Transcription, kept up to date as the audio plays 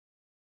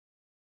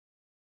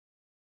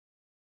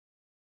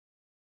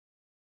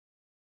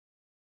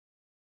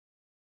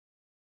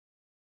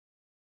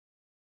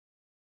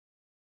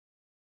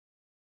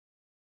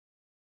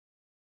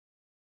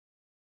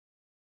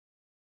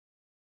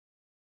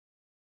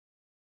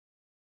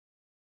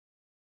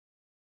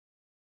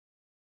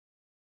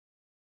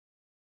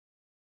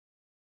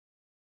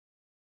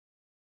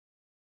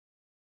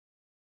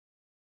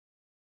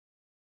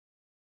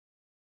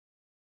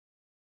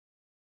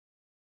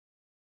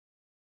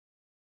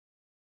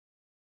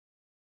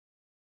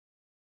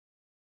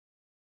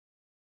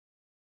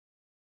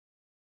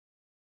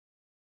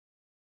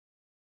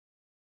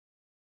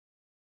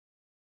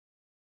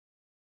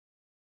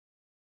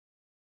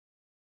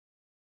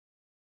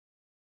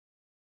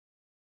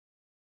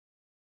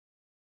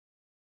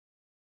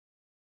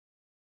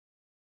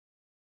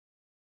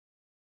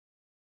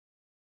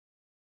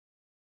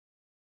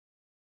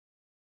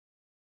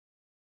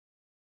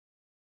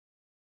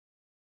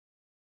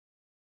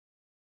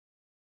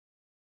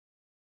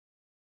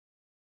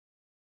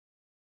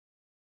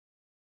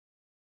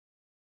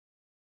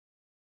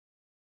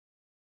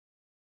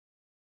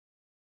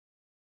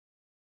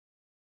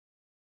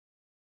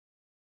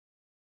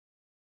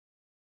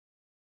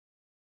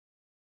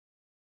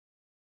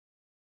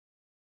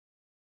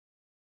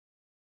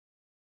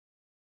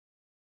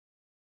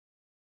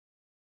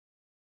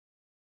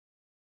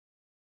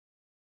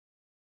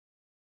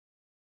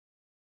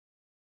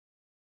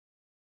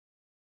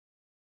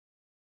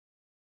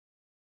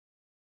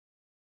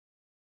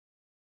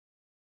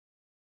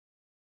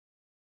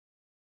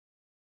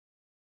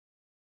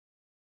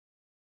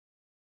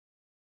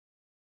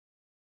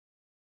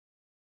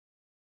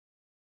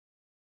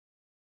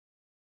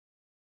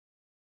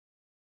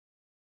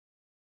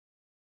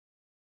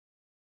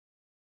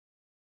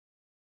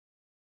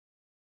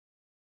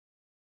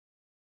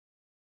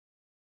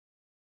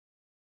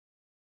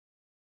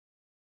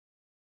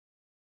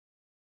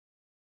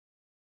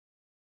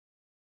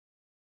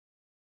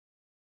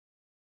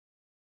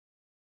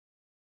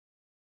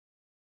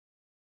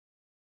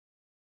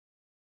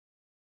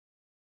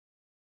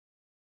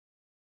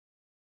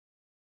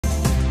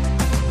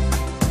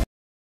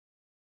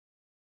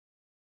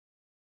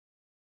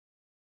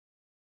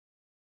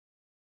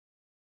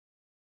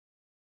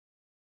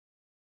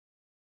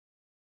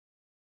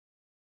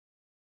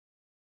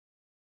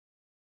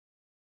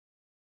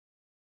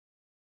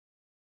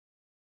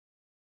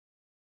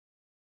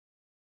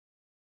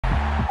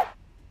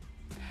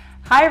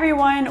Hi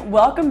everyone,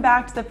 welcome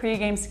back to the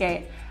Pregame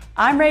Skate.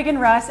 I'm Reagan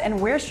Russ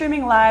and we're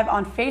streaming live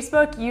on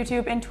Facebook,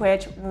 YouTube, and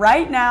Twitch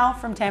right now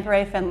from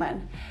Tampere,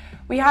 Finland.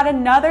 We had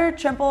another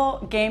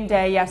triple game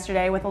day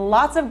yesterday with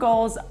lots of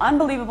goals,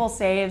 unbelievable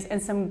saves,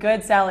 and some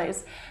good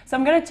sellies. So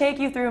I'm going to take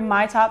you through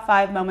my top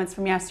 5 moments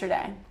from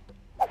yesterday.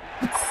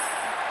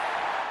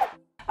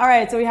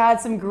 Alright, so we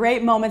had some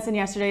great moments in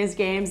yesterday's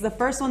games. The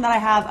first one that I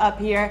have up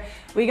here,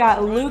 we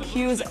got Luke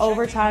Hughes'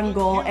 overtime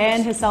goal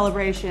and his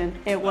celebration.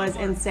 It was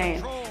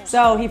insane.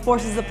 So he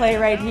forces the play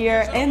right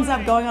here, ends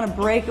up going on a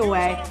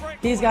breakaway.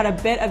 He's got a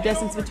bit of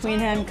distance between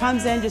him,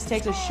 comes in, just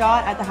takes a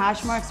shot at the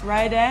hash marks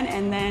right in,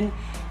 and then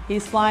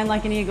he's flying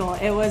like an eagle.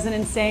 It was an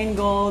insane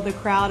goal. The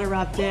crowd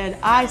erupted.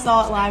 I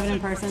saw it live and in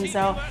person,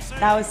 so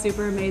that was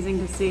super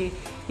amazing to see.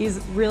 He's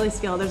really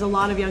skilled. There's a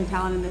lot of young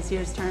talent in this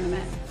year's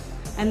tournament.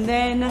 And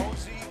then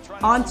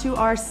on to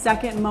our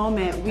second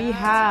moment. We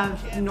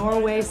have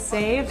Norway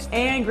saved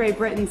and Great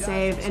Britain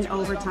saved in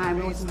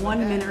overtime with 1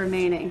 minute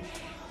remaining.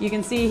 You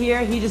can see here,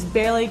 he just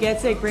barely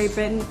gets it. Great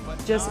Britain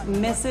just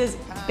misses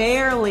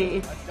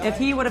barely. If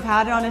he would have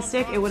had it on his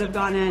stick, it would have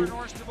gone in.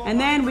 And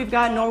then we've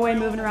got Norway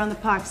moving around the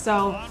puck.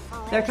 So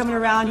they're coming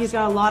around. He's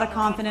got a lot of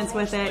confidence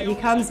with it. He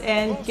comes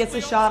in, gets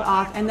a shot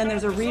off, and then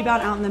there's a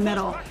rebound out in the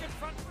middle.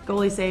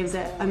 Goalie saves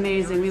it.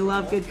 Amazing. We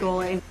love good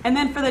goalie. And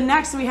then for the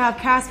next, we have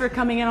Casper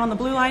coming in on the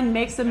blue line,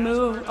 makes a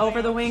move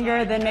over the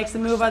winger, then makes a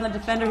move on the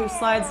defender who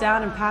slides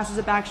down and passes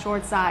it back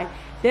short side.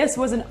 This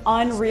was an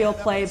unreal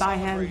play by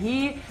him.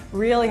 He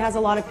really has a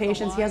lot of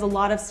patience. He has a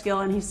lot of skill,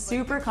 and he's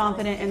super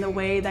confident in the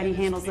way that he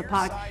handles the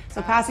puck.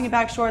 So passing it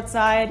back short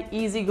side,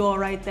 easy goal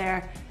right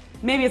there.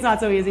 Maybe it's not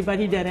so easy, but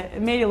he did it.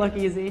 It made it look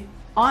easy.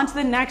 On to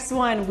the next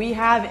one. We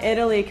have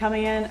Italy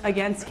coming in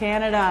against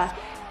Canada.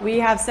 We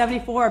have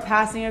 74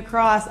 passing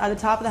across at the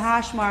top of the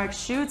hash mark,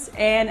 shoots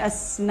and a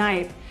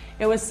snipe.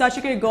 It was such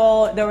a good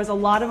goal. There was a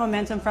lot of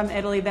momentum from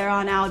Italy there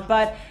on out,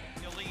 but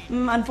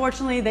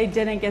unfortunately they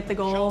didn't get the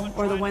goal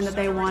or the win that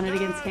they wanted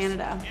against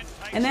Canada.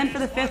 And then for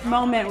the fifth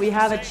moment, we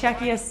have a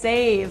Czechia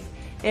save.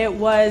 It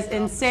was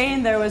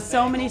insane. There was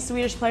so many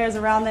Swedish players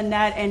around the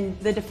net and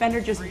the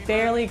defender just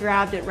barely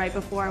grabbed it right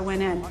before it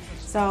went in.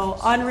 So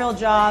unreal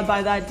job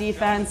by that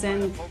defense,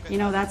 and you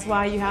know that's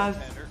why you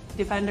have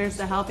defenders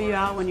to help you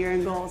out when you're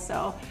in goal.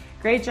 So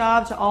great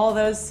job to all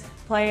those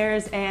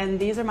players, and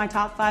these are my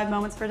top 5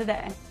 moments for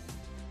today.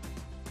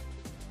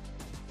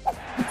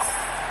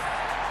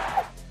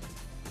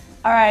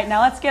 All right,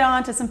 now let's get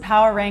on to some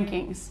power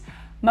rankings.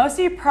 Most of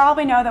you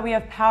probably know that we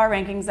have power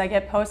rankings that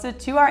get posted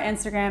to our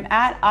Instagram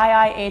at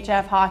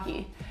IIHF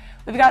Hockey.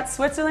 We've got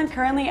Switzerland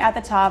currently at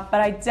the top,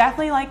 but I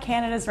definitely like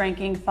Canada's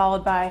ranking,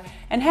 followed by,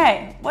 and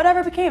hey,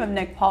 whatever became of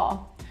Nick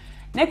Paul?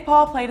 Nick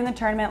Paul played in the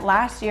tournament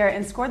last year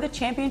and scored the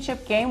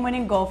championship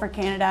game-winning goal for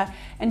Canada,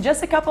 and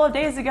just a couple of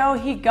days ago,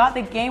 he got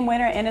the game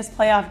winner in his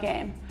playoff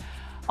game.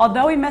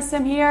 Although we missed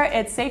him here,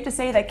 it's safe to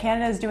say that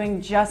Canada is doing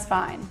just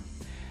fine.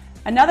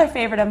 Another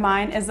favorite of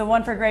mine is the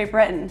one for Great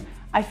Britain.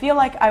 I feel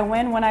like I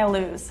win when I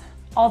lose.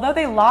 Although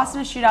they lost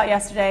in a shootout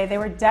yesterday, they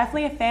were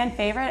definitely a fan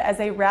favorite as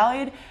they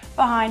rallied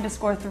behind to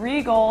score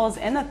 3 goals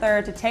in the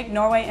third to take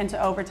Norway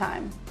into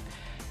overtime.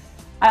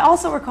 I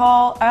also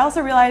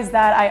realized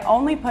that I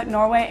only put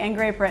Norway and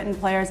Great Britain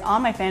players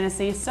on my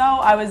fantasy, so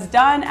I was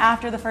done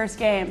after the first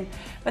game.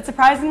 But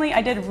surprisingly,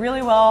 I did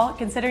really well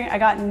considering I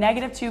got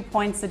 -2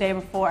 points the day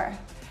before.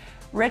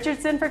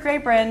 Richardson for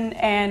Great Britain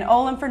and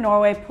Olam for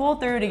Norway pulled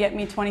through to get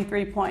me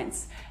 23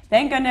 points.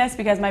 Thank goodness,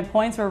 because my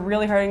points were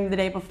really hurting the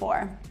day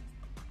before.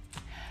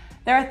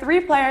 There are 3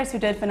 players who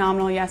did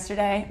phenomenal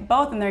yesterday,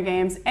 both in their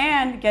games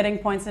and getting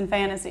points in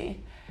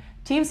fantasy.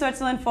 Team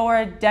Switzerland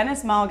forward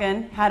Dennis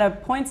Malgin had a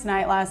points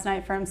night last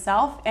night for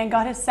himself and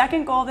got his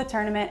 2nd goal of the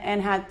tournament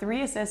and had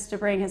 3 assists to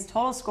bring his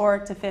total score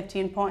to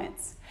 15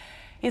 points.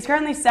 He's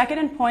currently 2nd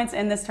in points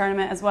in this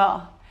tournament as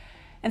well.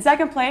 In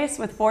 2nd place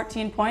with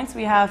 14 points,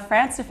 we have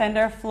France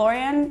defender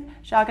Florian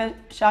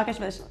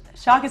Shakashvili,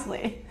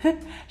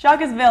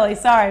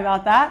 sorry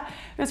about that,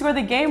 who scored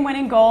the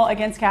game-winning goal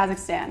against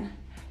Kazakhstan.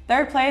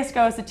 3rd place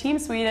goes to Team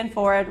Sweden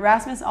forward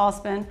Rasmus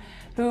Alspen,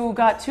 who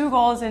got 2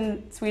 goals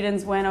in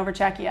Sweden's win over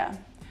Czechia.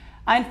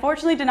 I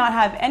unfortunately did not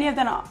have any of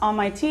them on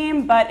my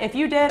team, but if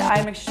you did, I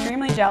am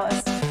extremely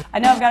jealous. I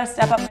know I've got to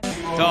step up.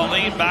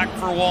 Darlene back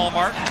for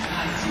Walmart.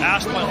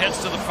 Asplin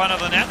hits to the front of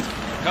the net,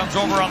 comes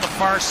over on the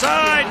far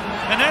side,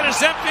 and net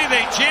is empty,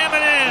 they jam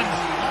it in.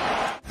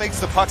 Thinks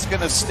the puck's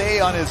going to stay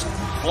on his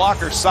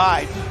blocker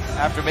side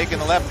after making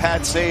the left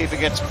pad save. It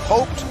gets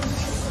poked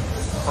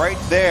right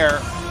there.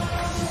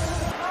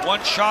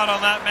 One shot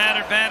on that man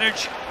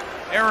advantage.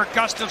 Eric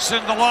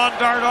Gustafsson, the lawn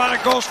dart on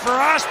it, goes for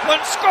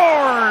Asplin,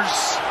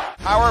 scores!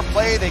 Power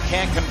play, they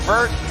can't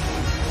convert.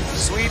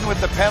 Sweden with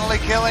the penalty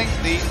killing,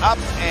 the up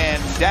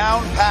and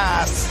down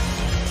pass.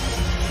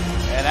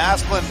 And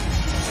Asplin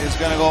is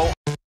going to go.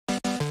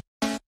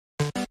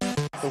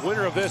 The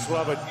winner of this will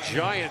have a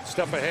giant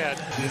step ahead.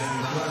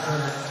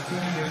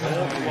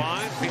 Hold the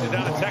line, feeds it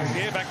down to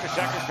Texier, back to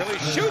Shakashvili,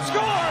 shoots,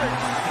 scored!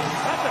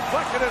 That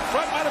deflected in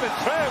front, might have been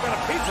Trey, got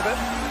a piece of it.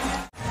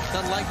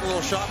 Doesn't like the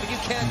little shot, but you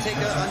can't take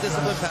an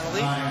undisciplined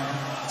penalty.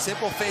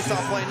 Simple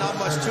face-off play, not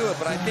much to it,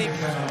 but I think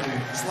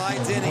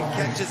slides in and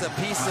catches a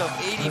piece of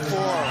 84.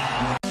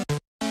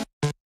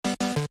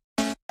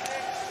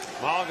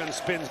 Mulligan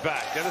spins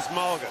back. Dennis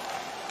Mulligan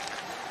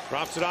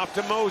drops it off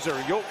to Moser.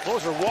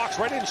 Moser walks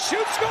right in,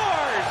 shoots,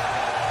 scores!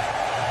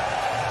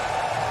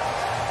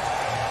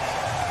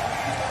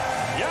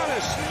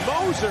 Janis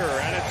Moser,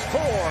 and it's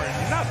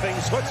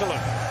 4-0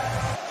 Switzerland.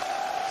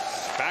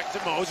 Back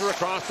to Moser,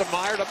 across to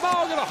Meyer, to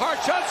Mulligan, a hard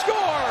shot,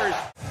 scores!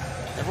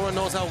 Everyone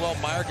knows how well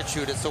Meyer can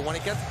shoot it, so when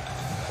it gets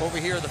over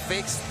here, the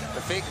fake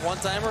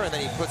one-timer, and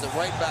then he puts it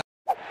right back.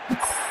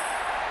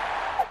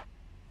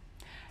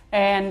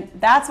 And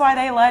that's why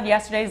they led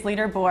yesterday's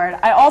leaderboard.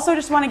 I also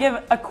just want to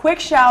give a quick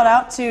shout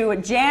out to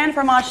Jan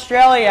from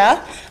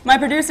Australia. My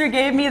producer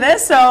gave me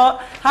this, so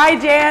hi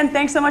Jan,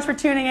 thanks so much for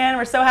tuning in.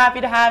 We're so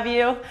happy to have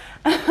you.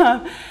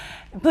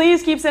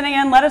 Please keep sending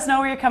in, let us know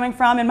where you're coming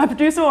from, and my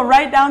producer will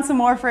write down some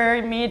more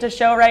for me to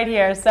show right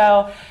here.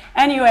 So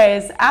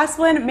anyways,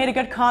 Asplund made a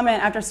good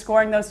comment after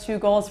scoring those 2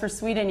 goals for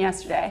Sweden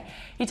yesterday.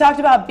 He talked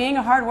about being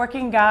a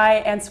hardworking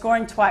guy and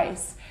scoring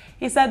twice.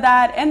 He said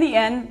that in the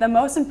end, the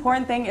most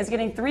important thing is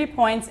getting 3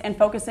 points and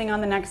focusing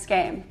on the next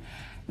game.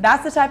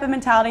 That's the type of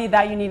mentality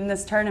that you need in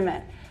this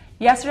tournament.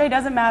 Yesterday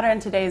doesn't matter in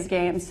today's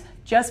games.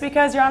 Just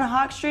because you're on a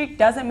hot streak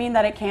doesn't mean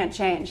that it can't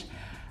change.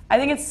 I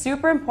think it's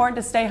super important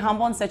to stay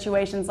humble in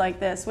situations like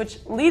this, which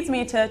leads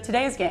me to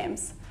today's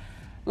games.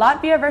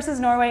 Latvia versus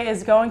Norway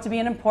is going to be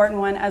an important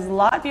one as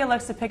Latvia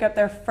looks to pick up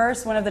their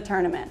first win of the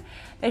tournament.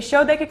 They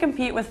showed they could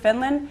compete with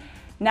Finland.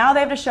 Now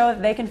they have to show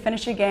that they can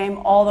finish a game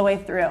all the way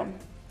through.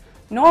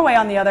 Norway,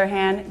 on the other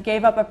hand,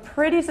 gave up a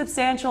pretty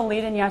substantial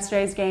lead in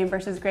yesterday's game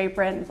versus Great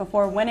Britain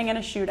before winning in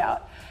a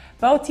shootout.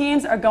 Both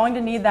teams are going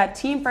to need that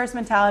team-first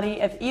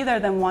mentality if either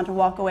of them want to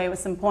walk away with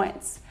some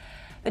points.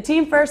 The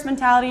team-first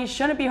mentality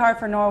shouldn't be hard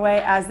for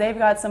Norway as they've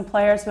got some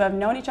players who have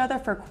known each other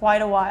for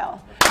quite a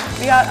while.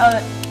 We got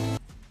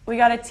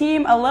to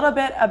learn a little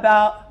bit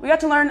about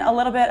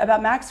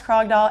Max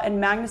Krogdahl and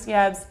Magnus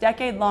Geb's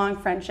decade-long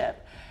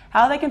friendship,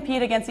 how they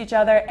compete against each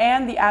other,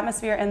 and the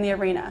atmosphere in the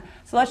arena.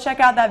 So let's check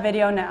out that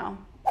video now.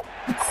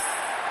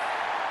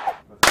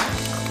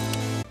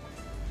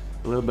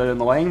 A little bit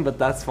annoying, but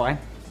that's fine.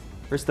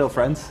 We're still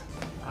friends.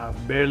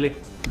 Barely.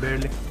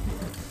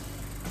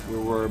 We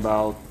were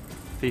about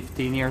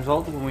 15 years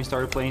old when we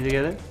started playing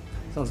together.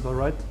 Sounds about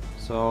right.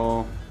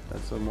 So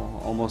that's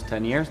almost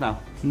 10 years now.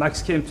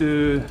 Max came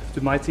to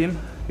my team.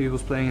 He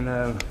was playing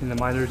in the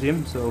minor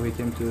team, so he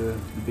came to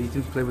the big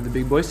team to play with the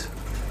big boys.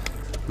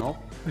 No.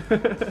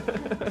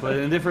 But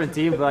in a different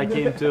team, but I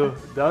came to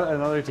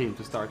another team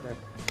to start there.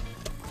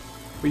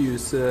 We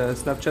use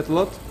Snapchat a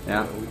lot.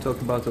 Yeah. We talk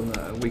about on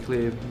a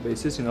weekly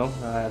basis. You know,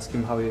 I ask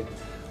him how he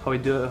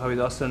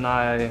does, and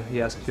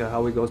he asks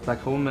how he goes back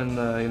home,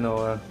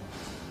 and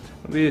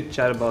we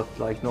chat about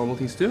like normal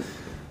things too.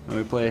 And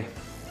we play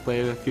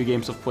a few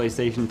games of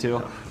PlayStation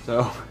too,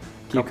 so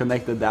keep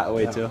connected that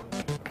way too.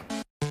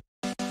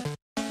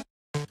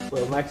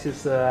 Well, Max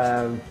is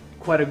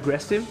quite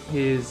aggressive.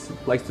 He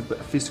likes the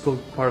physical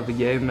part of the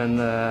game, and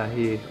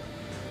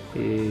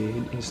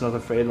he's not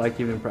afraid, like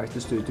even in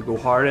practice, to go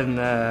hard, and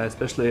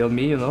especially on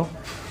me, you know.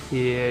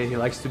 He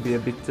likes to be a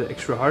bit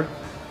extra hard.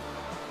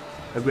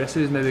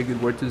 Aggressive is maybe a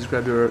good word to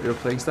describe your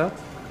playing style.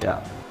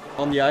 Yeah.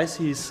 On the ice,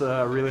 he's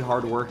a really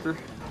hard worker.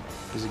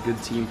 He's a good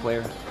team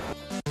player.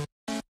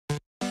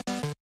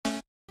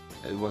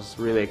 It was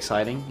really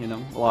exciting, you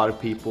know, a lot of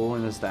people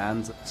in the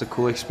stands. It's a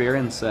cool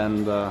experience,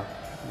 and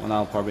one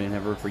I'll probably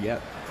never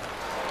forget.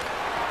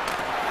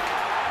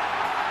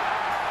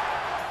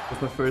 It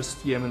was my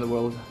first game in the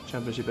World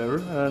Championship ever,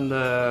 and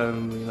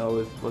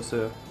it was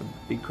a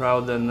big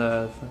crowd and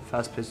a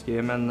fast-paced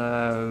game, and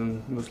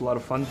it was a lot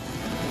of fun.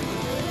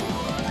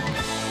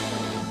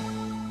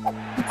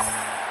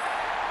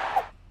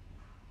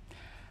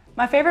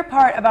 My favorite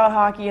part about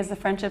hockey is the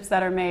friendships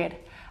that are made.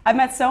 I've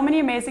met so many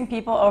amazing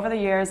people over the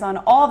years on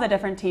all the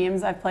different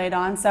teams I've played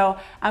on, so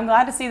I'm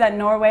glad to see that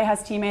Norway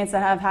has teammates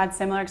that have had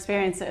similar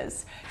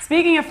experiences.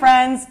 Speaking of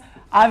friends,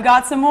 I've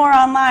got some more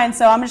online,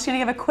 so I'm just going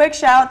to give a quick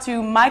shout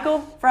to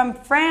Michael from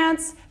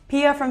France,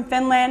 Pia from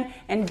Finland,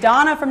 and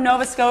Donna from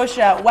Nova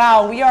Scotia.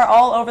 Wow, we are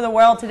all over the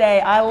world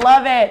today. I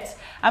love it.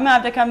 I'm going to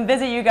have to come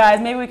visit you guys.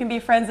 Maybe we can be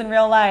friends in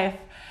real life.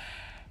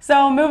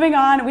 So moving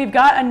on, we've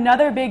got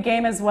another big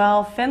game as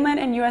well. Finland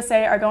and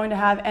USA are going to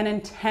have an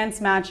intense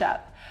matchup.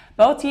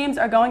 Both teams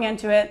are going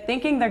into it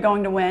thinking they're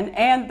going to win,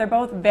 and they're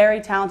both very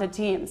talented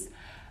teams.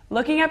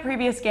 Looking at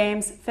previous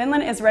games,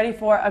 Finland is ready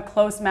for a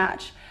close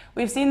match.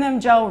 We've seen them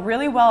gel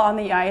really well on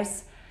the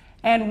ice,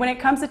 and when it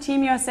comes to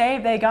Team USA,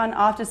 they've gotten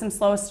off to some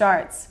slow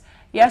starts.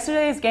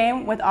 Yesterday's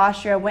game with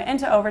Austria went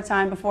into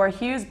overtime before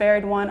Hughes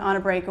buried one on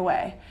a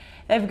breakaway.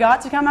 They've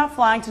got to come out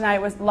flying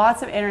tonight with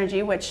lots of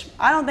energy, which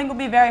I don't think will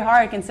be very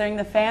hard considering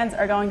the fans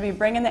are going to be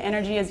bringing the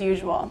energy as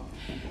usual.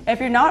 If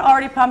you're not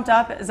already pumped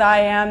up as I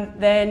am,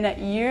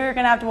 then you're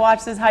going to have to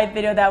watch this hype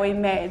video that we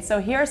made. So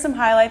here are some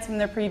highlights from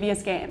their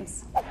previous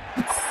games.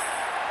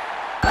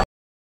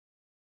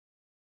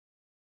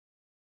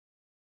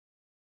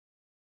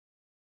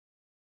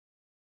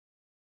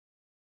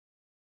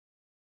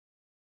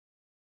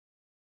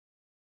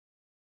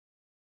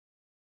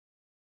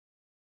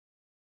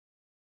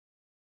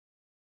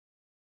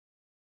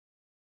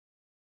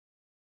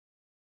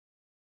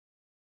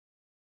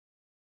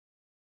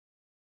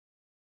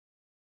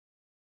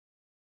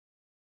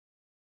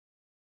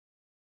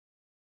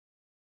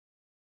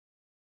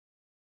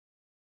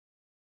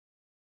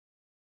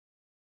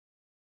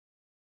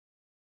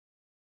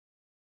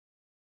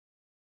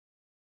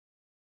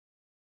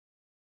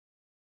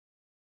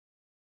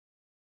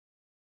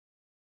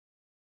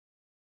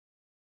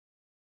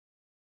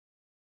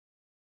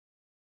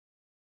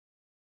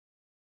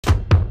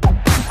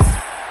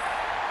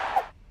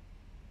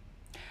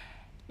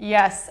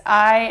 Yes,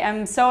 I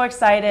am so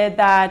excited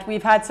that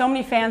we've had so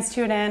many fans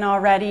tune in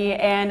already,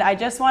 and I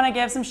just want to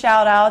give some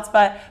shout outs.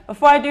 But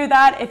before I do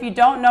that, if you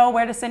don't know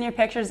where to send your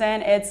pictures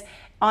in, it's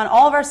on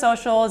all of our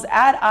socials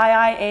at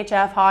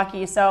IIHF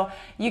Hockey. So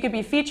you could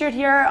be featured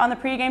here on the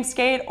Pregame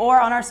Skate or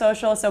on our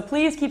socials. So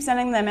please keep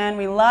sending them in.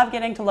 We love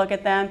getting to look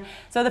at them.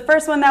 So the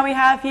first one that we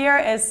have here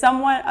is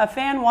a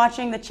fan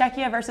watching the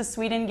Czechia versus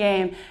Sweden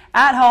game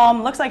at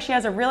home. Looks like she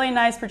has a really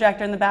nice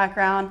projector in the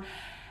background.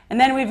 And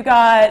then we've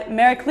got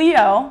Mary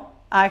Cleo,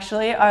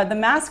 actually, the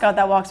mascot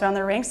that walks around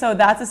the rink. So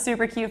that's a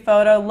super cute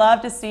photo.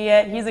 Love to see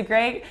it. He's a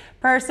great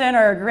person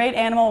or a great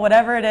animal,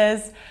 whatever it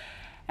is.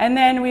 And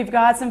then we've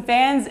got some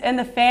fans in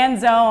the fan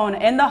zone,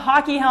 in the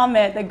hockey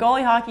helmet, the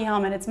goalie hockey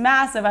helmet. It's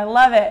massive. I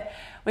love it.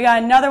 We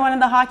got another one in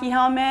the hockey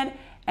helmet.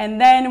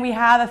 And then we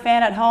have a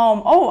fan at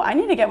home. Oh, I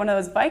need to get one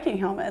of those Viking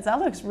helmets. That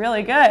looks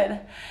really good.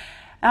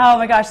 Oh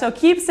my gosh, so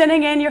keep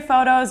sending in your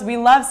photos. We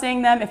love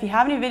seeing them. If you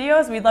have any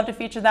videos, we'd love to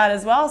feature that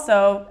as well.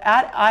 So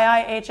at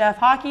IIHF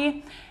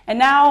Hockey. And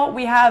now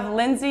we have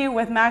Lindsay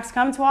with Max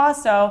Comtois.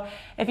 So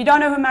if you don't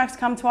know who Max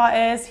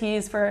Comtois is,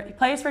 he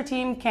plays for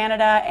Team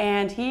Canada,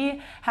 and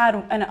he had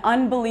an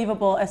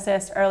unbelievable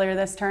assist earlier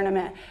this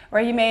tournament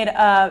where he made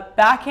a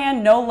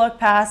backhand no-look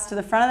pass to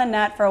the front of the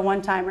net for a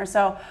one-timer.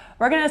 So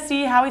we're going to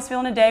see how he's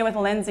feeling today with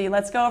Lindsay.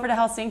 Let's go over to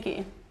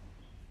Helsinki.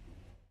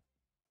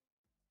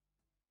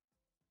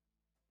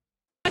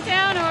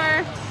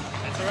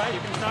 Alright,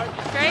 you can start.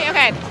 Great,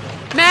 okay.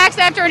 Max,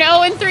 after an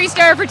 0-3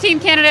 start for Team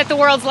Canada at the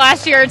Worlds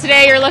last year,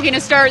 today you're looking to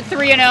start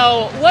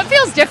 3-0. What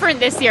feels different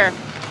this year?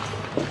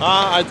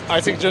 I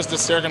think just the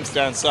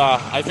circumstance.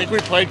 I think we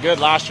played good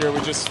last year.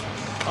 We just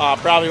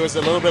probably was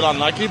a little bit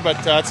unlucky, but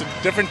it's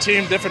a different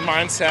team, different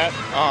mindset.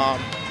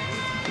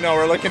 You know,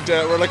 we're looking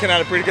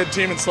at a pretty good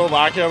team in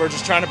Slovakia. We're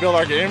just trying to build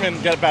our game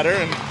and get better,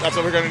 and that's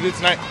what we're going to do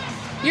tonight.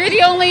 You're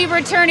the only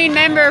returning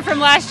member from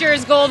last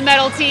year's gold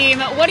medal team.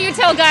 What do you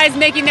tell guys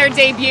making their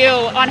debut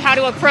on how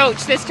to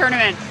approach this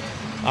tournament?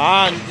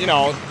 You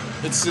know,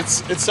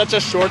 it's such a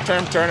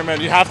short-term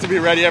tournament. You have to be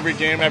ready every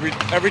game.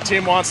 Every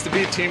team wants to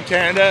beat Team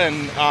Canada,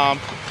 and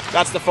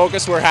that's the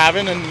focus we're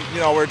having. And you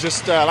know, we're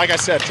just like I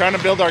said, trying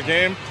to build our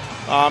game,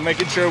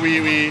 making sure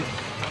we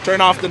turn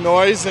off the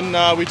noise, and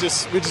we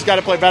just got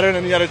to play better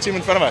than the other team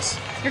in front of us.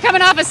 You're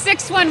coming off a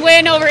 6-1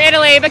 win over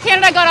Italy, but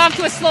Canada got off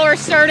to a slower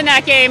start in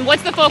that game.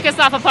 What's the focus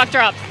off a puck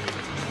drop?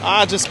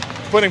 Just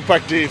putting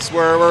puck deeps.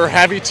 We're a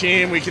heavy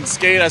team. We can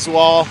skate as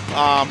well.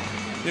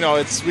 You know,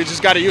 we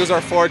just got to use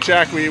our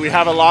forecheck. We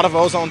have a lot of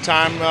ozone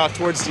time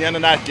towards the end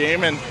of that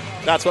game, and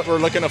that's what we're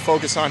looking to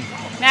focus on.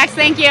 Max,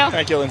 thank you.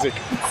 Thank you, Lindsay.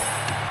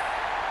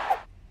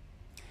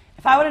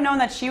 If I would have known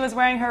that she was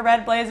wearing her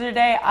red blazer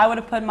today, I would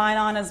have put mine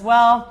on as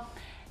well.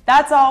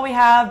 That's all we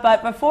have,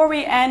 but before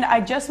we end,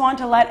 I just want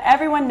to let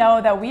everyone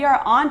know that we are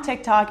on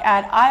TikTok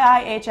at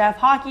IIHF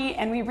Hockey,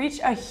 and we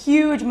reached a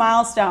huge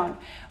milestone.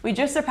 We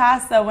just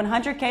surpassed the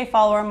 100K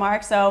follower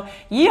mark, so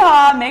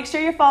yeehaw, make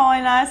sure you're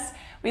following us.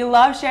 We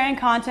love sharing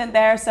content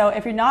there, so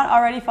if you're not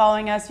already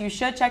following us, you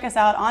should check us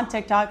out on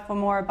TikTok for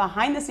more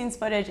behind-the-scenes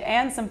footage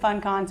and some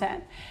fun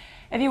content.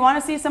 If you want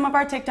to see some of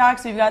our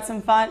TikToks,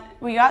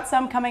 we got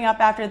some coming up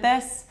after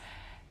this.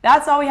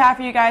 That's all we have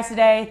for you guys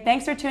today.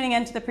 Thanks for tuning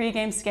in to the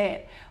Pregame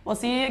Skate. We'll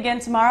see you again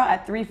tomorrow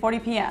at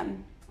 3:40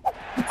 p.m.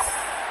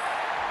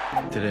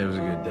 Today was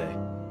a good day.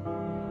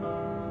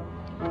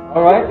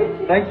 All right,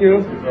 thank you.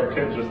 Our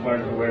kids just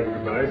learned to wave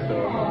goodbye,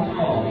 so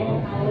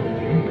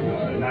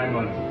 9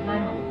 months.